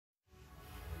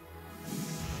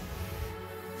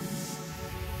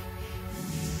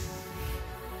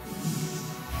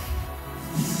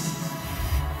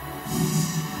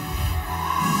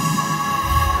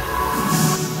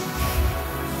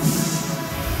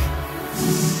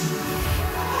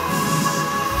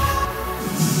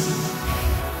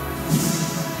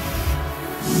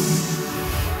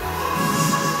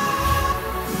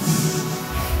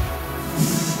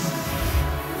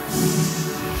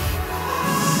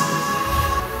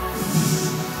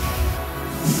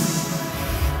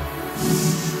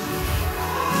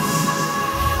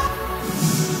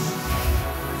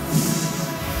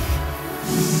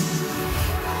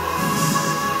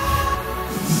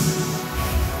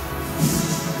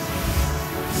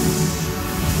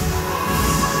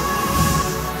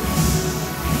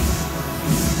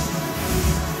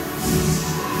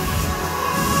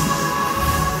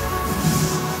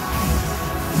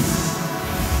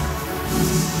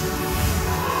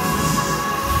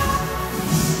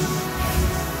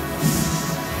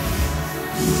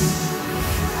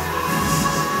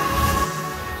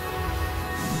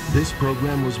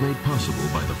program was made possible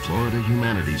by the Florida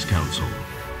Humanities Council.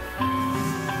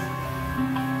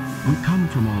 We come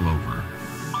from all over,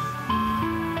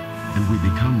 and we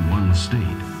become one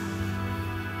state,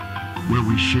 where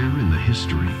we share in the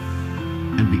history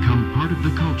and become part of the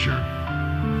culture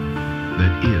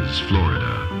that is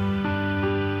Florida.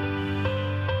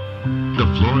 The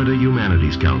Florida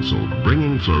Humanities Council,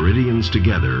 bringing Floridians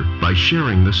together by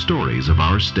sharing the stories of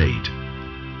our state.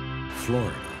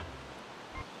 Florida,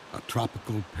 a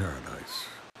tropical paradise,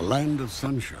 a land of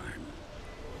sunshine,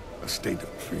 a state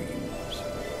of dreams.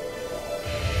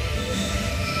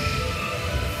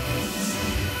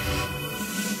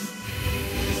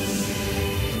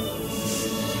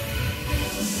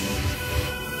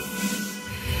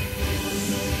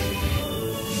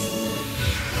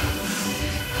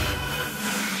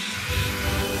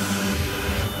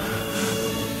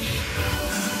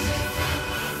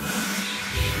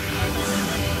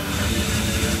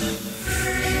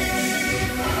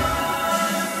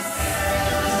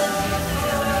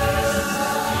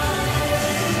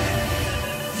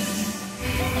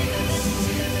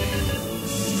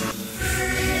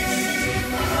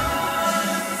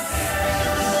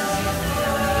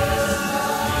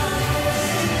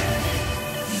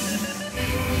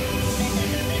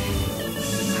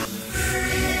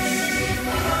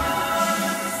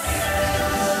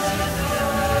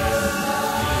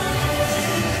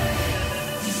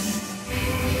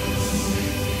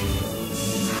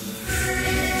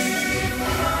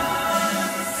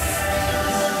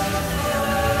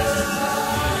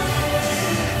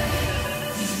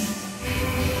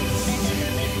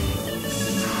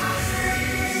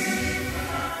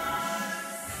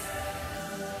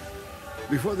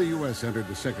 Before the U.S. entered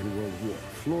the Second World War,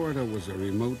 Florida was a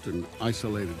remote and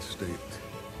isolated state,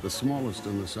 the smallest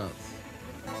in the South.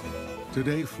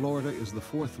 Today, Florida is the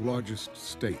fourth largest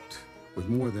state, with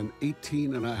more than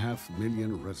 18.5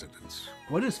 million residents.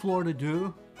 What does Florida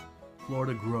do?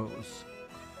 Florida grows,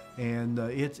 and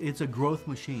it's a growth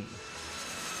machine.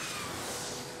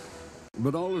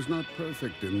 But all is not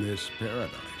perfect in this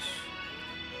paradise.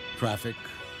 Traffic,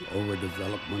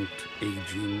 overdevelopment,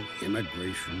 aging,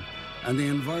 immigration, and the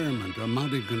environment are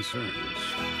mounting concerns.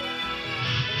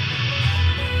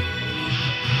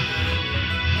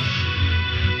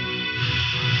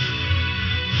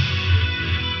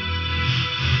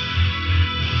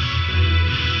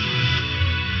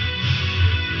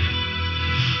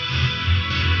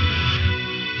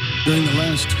 During the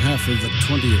last half of the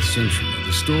 20th century,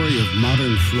 the story of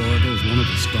modern Florida is one of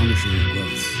astonishing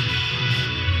growth.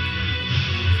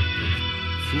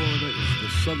 Florida is the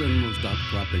southernmost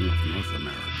outcropping of North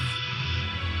America,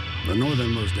 the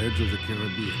northernmost edge of the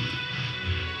Caribbean.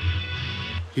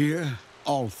 Here,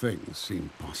 all things seem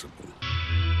possible.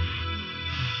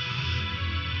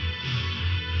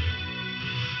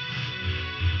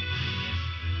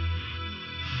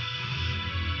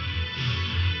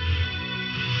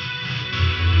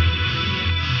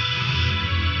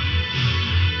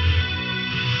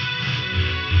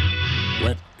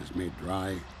 Wet is made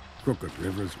dry. Crooked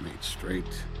rivers made straight,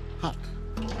 hot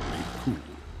made cool,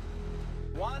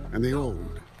 and the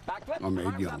old are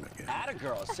made young again. Atta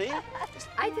girl, see?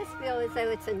 I just feel as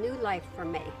though it's a new life for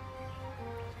me,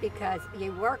 because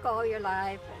you work all your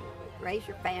life and raise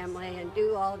your family and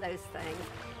do all those things,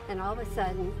 and all of a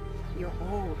sudden you're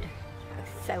old.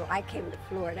 So I came to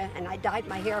Florida and I dyed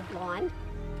my hair blonde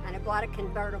and I bought a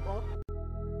convertible.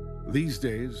 These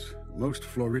days, most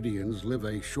Floridians live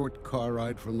a short car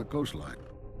ride from the coastline.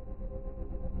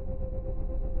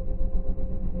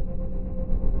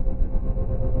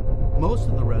 Most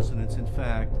of the residents, in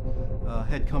fact,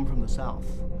 had come from the South,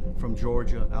 from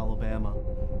Georgia, Alabama.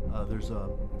 There's a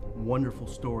wonderful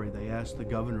story. They asked the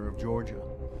governor of Georgia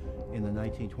in the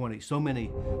 1920s. So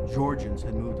many Georgians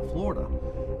had moved to Florida,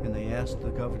 and they asked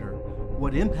the governor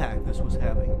what impact this was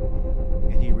having.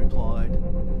 And he replied,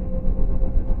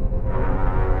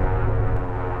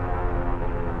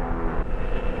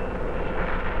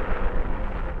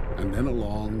 And then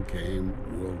along came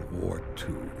World War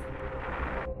II.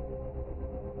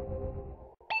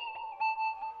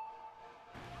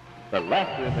 The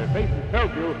laughter in their faces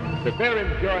tells you that they're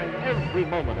enjoying every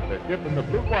moment of their trip in the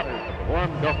blue waters of the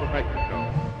warm Gulf of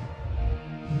Mexico.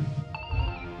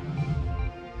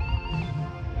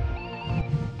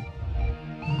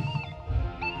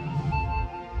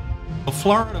 Well,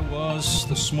 Florida was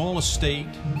the smallest state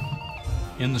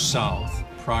in the South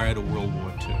prior to World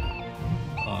War II.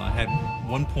 Had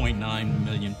 1.9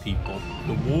 million people.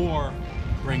 The war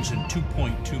brings in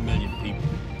 2.2 million people.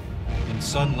 And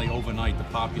suddenly, overnight, the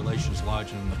population is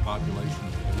larger than the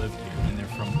population that lived here, and they're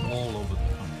from all over the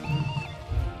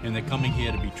country. and they're coming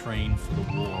here to be trained for the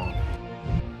war.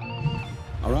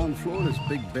 Around Florida's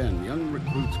Big Bend, young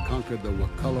recruits conquered the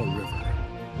Wakulla River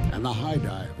and the high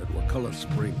dive at Wakulla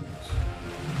Springs.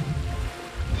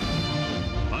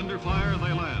 Under fire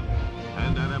they land.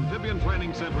 And at Amphibian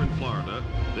Training Center in Florida,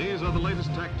 these are the latest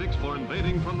tactics for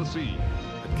invading from the sea.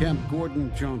 At Camp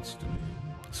Gordon Johnston,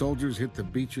 soldiers hit the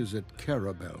beaches at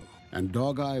Carabel and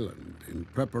Dog Island in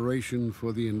preparation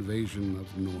for the invasion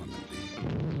of Normandy.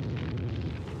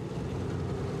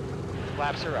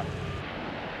 Flaps are up.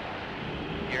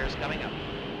 Gears coming up.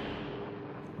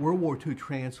 World War II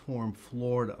transformed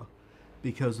Florida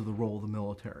because of the role of the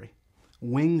military.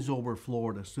 Wings over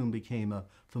Florida soon became a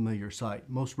familiar sight.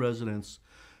 Most residents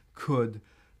could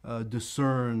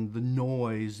discern the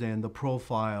noise and the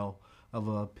profile of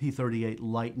a P-38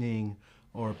 Lightning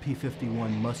or a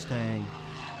P-51 Mustang.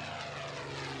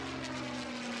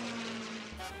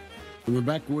 From the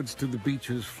backwoods to the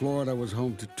beaches, Florida was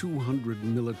home to 200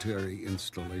 military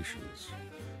installations.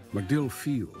 MacDill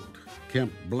Field,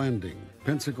 Camp Blanding,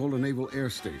 Pensacola Naval Air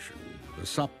Station, the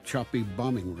Sop-Choppy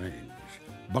Bombing Range,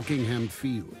 Buckingham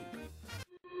Field.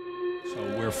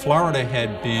 So where Florida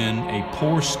had been a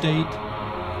poor state,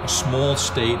 a small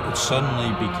state, it suddenly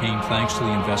became, thanks to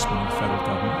the investment of the federal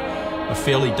government, a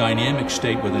fairly dynamic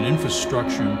state with an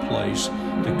infrastructure in place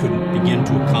that could begin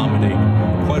to accommodate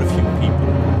quite a few people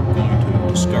who were going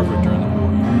to discover it during the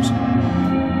war years.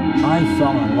 I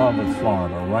fell in love with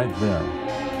Florida right there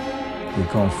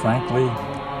because, frankly,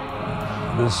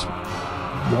 this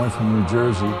boy from New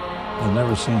Jersey had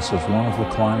never seen such wonderful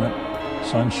climate,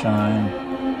 sunshine.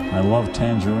 I love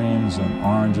tangerines and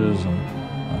oranges,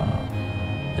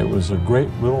 and it was a great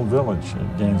little village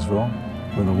at Gainesville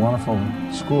with a wonderful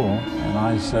school, and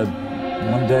I said,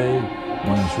 one day,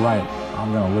 when it's right,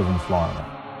 I'm going to live in Florida.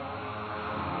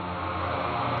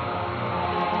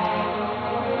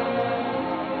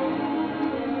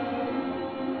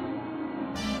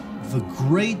 The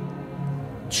great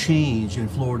change in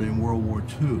Florida in World War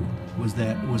II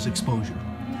was exposure.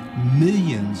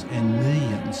 Millions and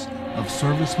millions of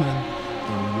servicemen,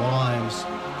 their wives,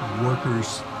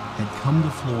 workers had come to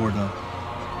Florida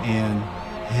and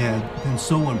had been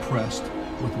so impressed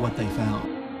with what they found.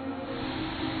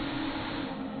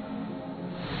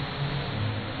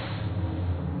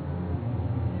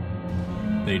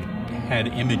 They'd had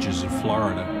images of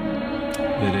Florida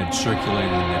that had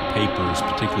circulated in their papers,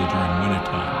 particularly during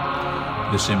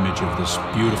wintertime. This image of this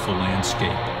beautiful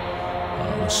landscape,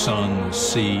 the sun, the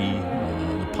sea,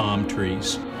 the palm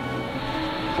trees.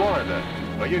 Florida,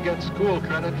 where you get school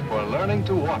credit for learning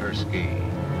to water ski.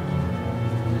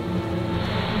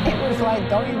 It was like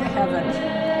going to heaven.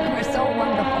 It was so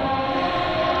wonderful.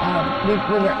 We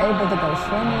were able to go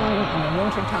swimming in the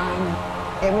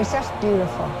wintertime. It was just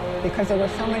beautiful because there were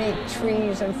so many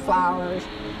trees and flowers.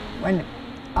 When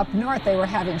up north they were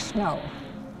having snow.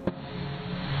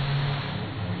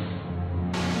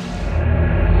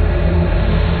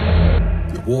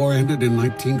 The war ended in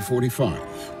 1945.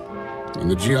 When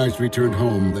the GIs returned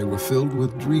home, they were filled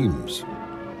with dreams.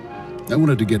 They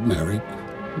wanted to get married,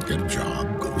 get a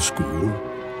job, go to school,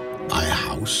 buy a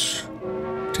house,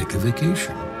 take a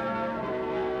vacation.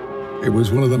 It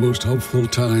was one of the most hopeful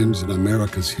times in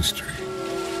America's history.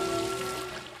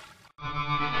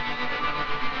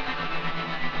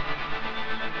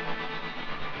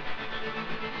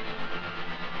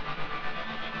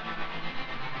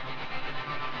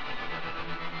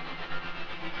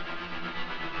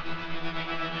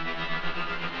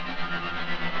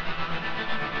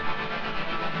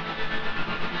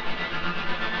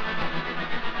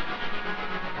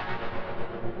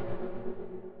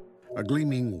 A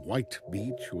gleaming white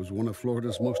beach was one of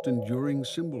Florida's most enduring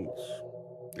symbols.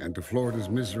 And to Florida's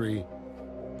misery,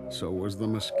 so was the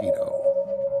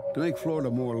mosquito. To make Florida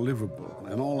more livable,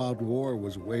 an all-out war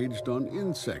was waged on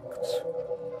insects.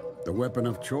 The weapon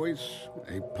of choice,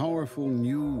 a powerful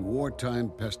new wartime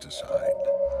pesticide,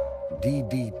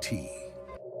 DDT.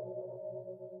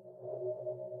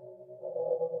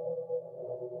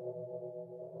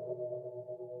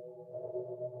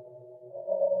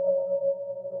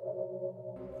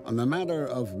 On the matter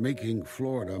of making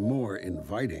Florida more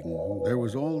inviting, there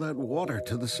was all that water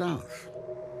to the south.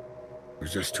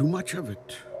 There's just too much of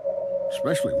it,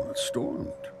 especially when it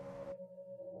stormed.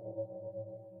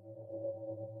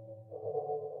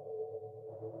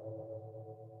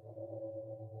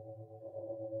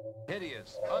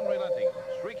 Hideous, unrelenting,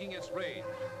 shrieking its rage,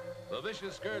 the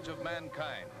vicious scourge of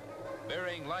mankind,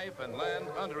 burying life and land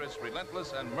under its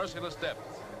relentless and merciless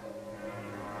depths.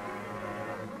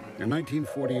 In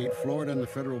 1948, Florida and the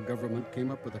federal government came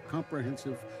up with a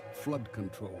comprehensive flood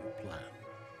control plan.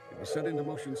 was set into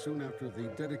motion soon after the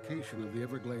dedication of the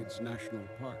Everglades National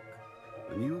Park.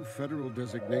 The new federal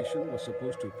designation was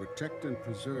supposed to protect and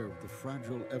preserve the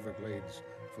fragile Everglades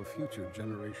for future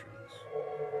generations.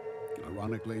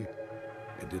 Ironically,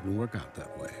 it didn't work out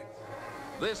that way.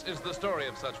 This is the story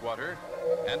of such water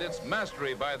and its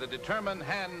mastery by the determined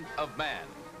hand of man.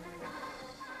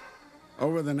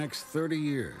 Over the next 30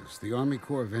 years, the Army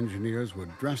Corps of Engineers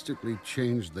would drastically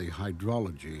change the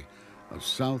hydrology of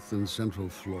South and Central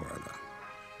Florida.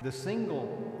 The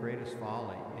single greatest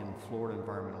folly in Florida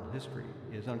environmental history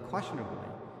is unquestionably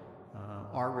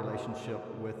our relationship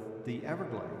with the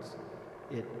Everglades.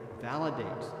 It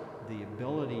validates the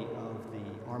ability of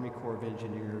the Army Corps of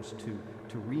Engineers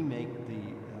to remake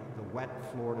the wet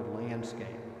Florida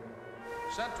landscape.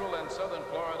 Central and Southern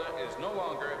Florida is no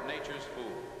longer nature's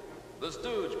fool, the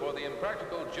stooge for the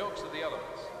impractical jokes of the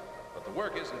elements. But the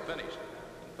work isn't finished.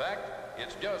 In fact,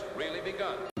 it's just really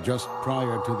begun. Just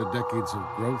prior to the decades of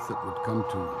growth that would come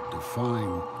to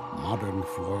define modern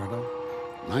Florida,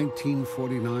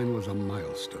 1949 was a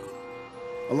milestone,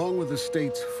 along with the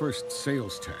state's first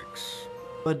sales tax.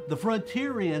 But the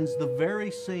frontier ends the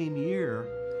very same year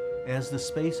as the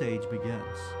space age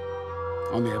begins.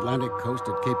 On the Atlantic coast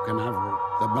at Cape Canaveral,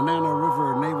 the Banana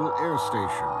River Naval Air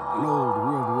Station, an old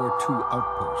World War II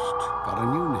outpost, got a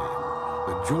new name,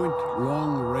 the Joint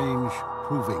Long Range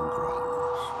Proving Grounds.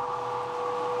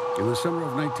 In the summer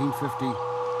of 1950,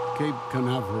 Cape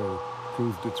Canaveral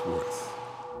proved its worth.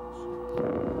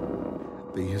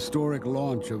 The historic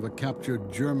launch of a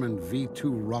captured German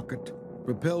V-2 rocket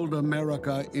propelled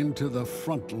America into the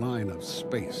front line of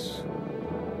space.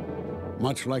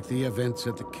 Much like the events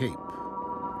at the Cape,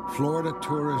 Florida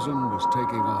tourism was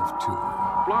taking off too.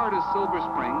 Florida's Silver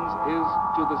Springs is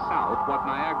to the south what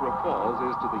Niagara Falls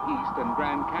is to the east and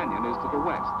Grand Canyon is to the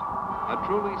west. A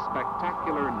truly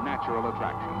spectacular natural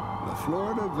attraction. The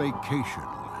Florida vacation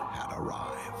had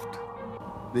arrived.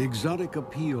 The exotic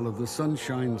appeal of the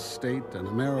Sunshine State and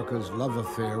America's love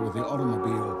affair with the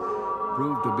automobile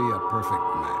proved to be a perfect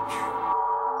match.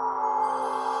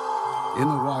 In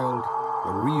the wild,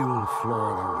 the real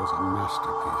Florida was a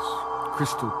masterpiece.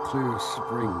 Crystal clear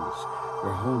springs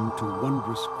were home to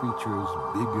wondrous creatures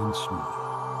big and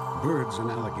small. Birds and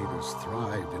alligators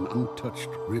thrived in untouched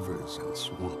rivers and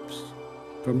swamps.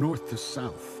 From north to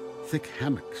south, thick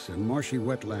hammocks and marshy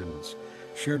wetlands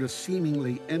shared a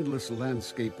seemingly endless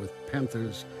landscape with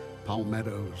panthers,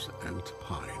 palmettos, and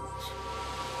pines.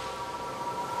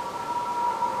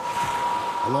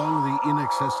 Along the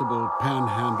inaccessible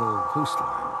Panhandle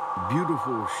coastline,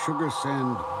 beautiful sugar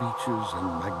sand beaches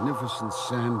and magnificent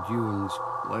sand dunes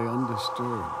lay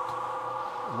undisturbed.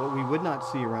 What we would not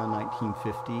see around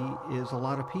 1950 is a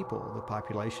lot of people. The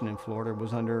population in Florida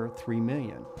was under 3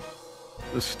 million.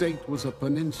 The state was a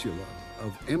peninsula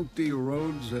of empty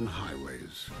roads and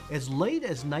highways. As late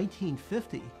as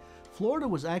 1950, Florida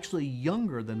was actually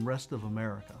younger than the rest of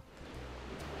America.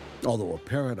 Although a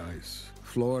paradise,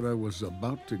 Florida was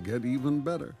about to get even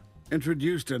better.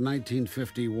 Introduced in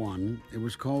 1951, it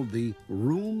was called the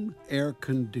room air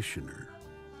conditioner.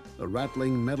 The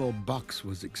rattling metal box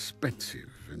was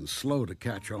expensive and slow to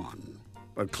catch on,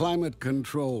 but climate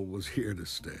control was here to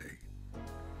stay.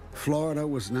 Florida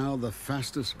was now the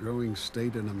fastest growing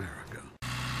state in America.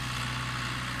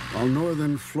 While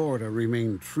northern Florida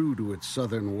remained true to its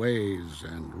southern ways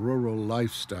and rural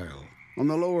lifestyle, on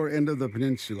the lower end of the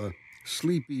peninsula,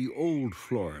 sleepy old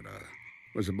Florida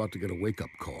was about to get a wake-up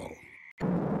call.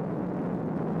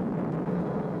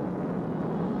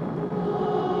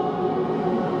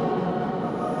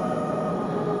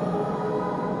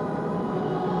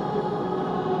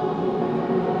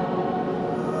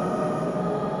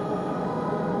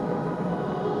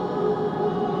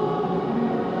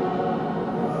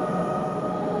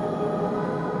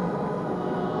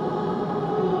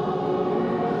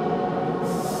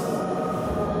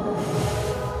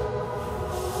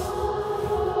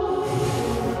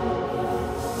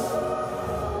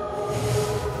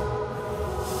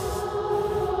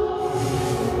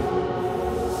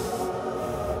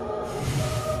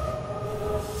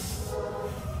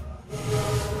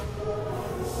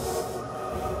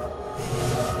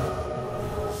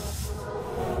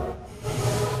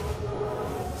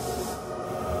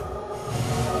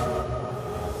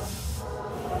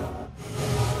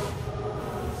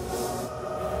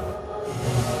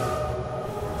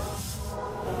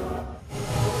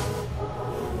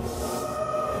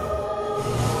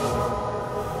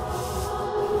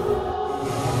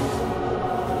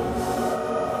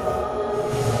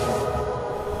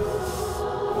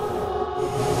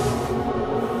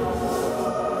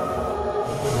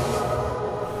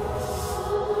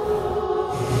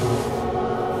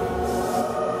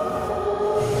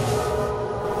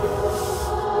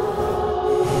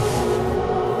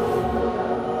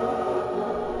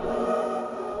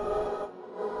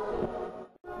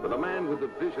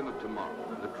 vision of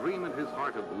tomorrow and the dream in his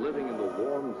heart of living in the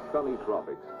warm, sunny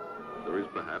tropics, there is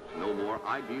perhaps no more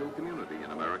ideal community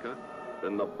in America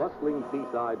than the bustling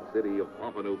seaside city of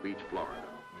Pompano Beach, Florida.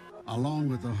 Along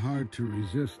with the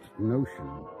hard-to-resist notion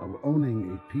of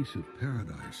owning a piece of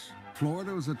paradise,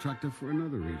 Florida was attractive for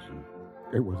another reason.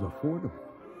 It was affordable.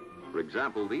 For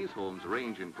example, these homes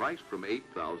range in price from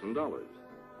 $8,000.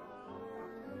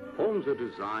 Homes are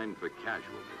designed for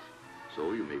casualness,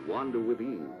 so you may wander with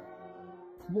ease.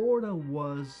 Florida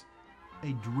was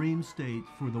a dream state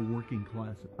for the working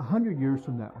classes. 100 years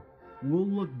from now, we'll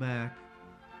look back,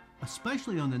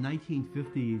 especially on the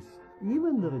 1950s,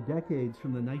 even the decades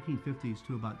from the 1950s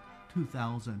to about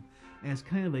 2000, as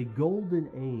kind of a golden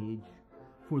age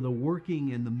for the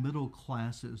working and the middle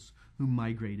classes who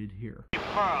migrated here.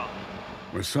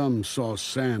 Where some saw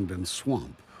sand and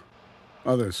swamp,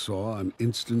 others saw an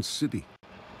instant city.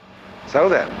 So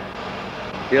then,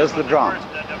 here's the drama.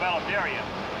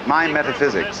 My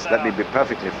metaphysics, let me be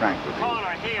perfectly frank with you,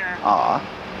 are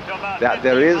that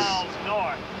there is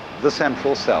the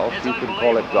central self. You can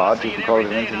call it God, you can call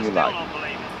it anything you like.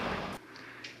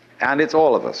 And it's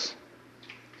all of us.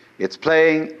 It's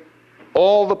playing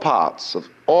all the parts of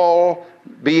all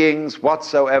beings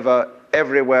whatsoever,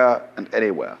 everywhere and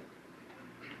anywhere.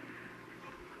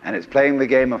 And it's playing the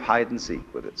game of hide and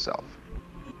seek with itself.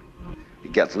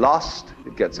 It gets lost,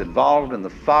 it gets involved in the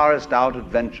farthest out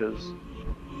adventures,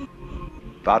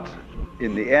 but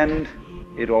in the end,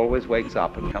 it always wakes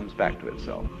up and comes back to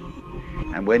itself.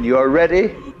 And when you're ready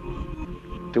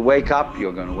to wake up,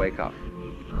 you're going to wake up.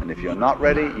 And if you're not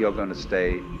ready, you're going to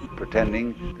stay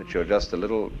pretending that you're just a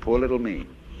little, poor little me.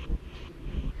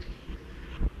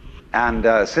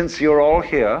 And since you're all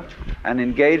here and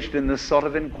engaged in this sort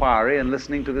of inquiry and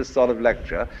listening to this sort of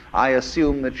lecture, I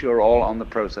assume that you're all on the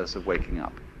process of waking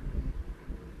up.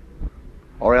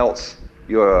 Or else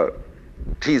you're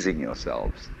teasing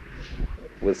yourselves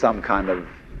with some kind of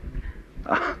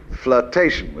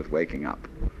flirtation with waking up,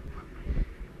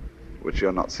 which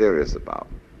you're not serious about.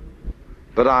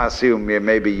 But I assume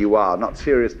maybe you are, not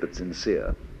serious but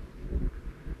sincere,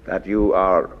 that you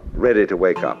are ready to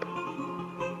wake up.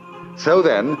 So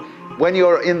then, when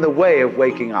you're in the way of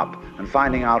waking up and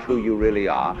finding out who you really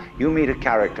are, you meet a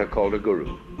character called a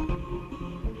guru.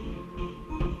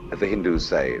 As the Hindus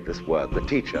say this word, the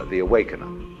teacher, the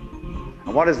awakener.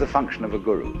 And what is the function of a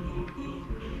guru?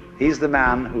 He's the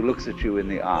man who looks at you in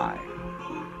the eye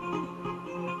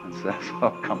and says,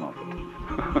 oh, come off it.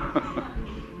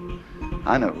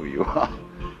 I know who you are.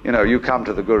 You know, you come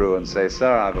to the guru and say,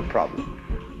 sir, I have a problem.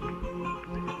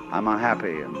 I'm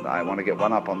unhappy and I want to get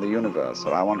one up on the universe,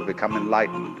 or I want to become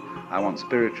enlightened. I want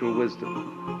spiritual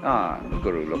wisdom. Ah, and the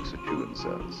guru looks at you and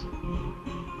says,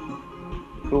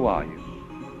 who are you?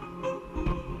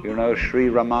 You know Sri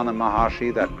Ramana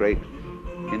Maharshi, that great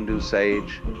Hindu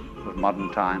sage of modern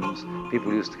times?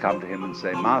 People used to come to him and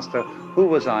say, Master, who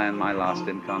was I in my last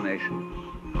incarnation?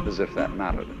 As if that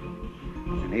mattered.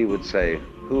 And he would say,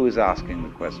 who is asking the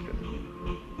question?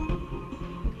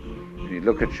 And he'd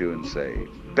look at you and say,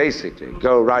 basically,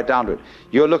 go right down to it.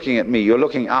 You're looking at me, you're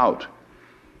looking out,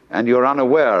 and you're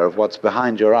unaware of what's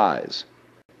behind your eyes.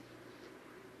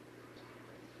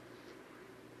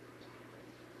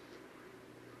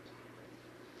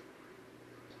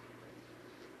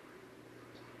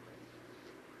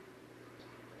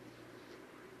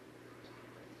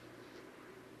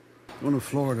 One of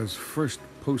Florida's first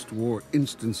post-war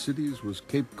instant cities was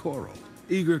Cape Coral.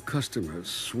 Eager customers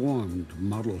swarmed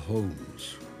model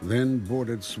homes, then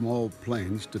boarded small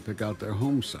planes to pick out their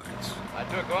home sites. I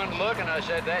took one look and I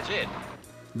said, that's it.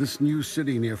 This new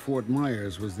city near Fort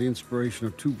Myers was the inspiration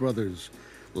of two brothers,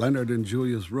 Leonard and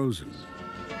Julius Rosen.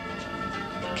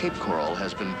 Cape Coral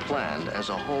has been planned as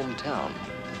a hometown,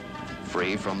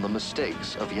 free from the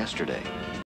mistakes of yesterday.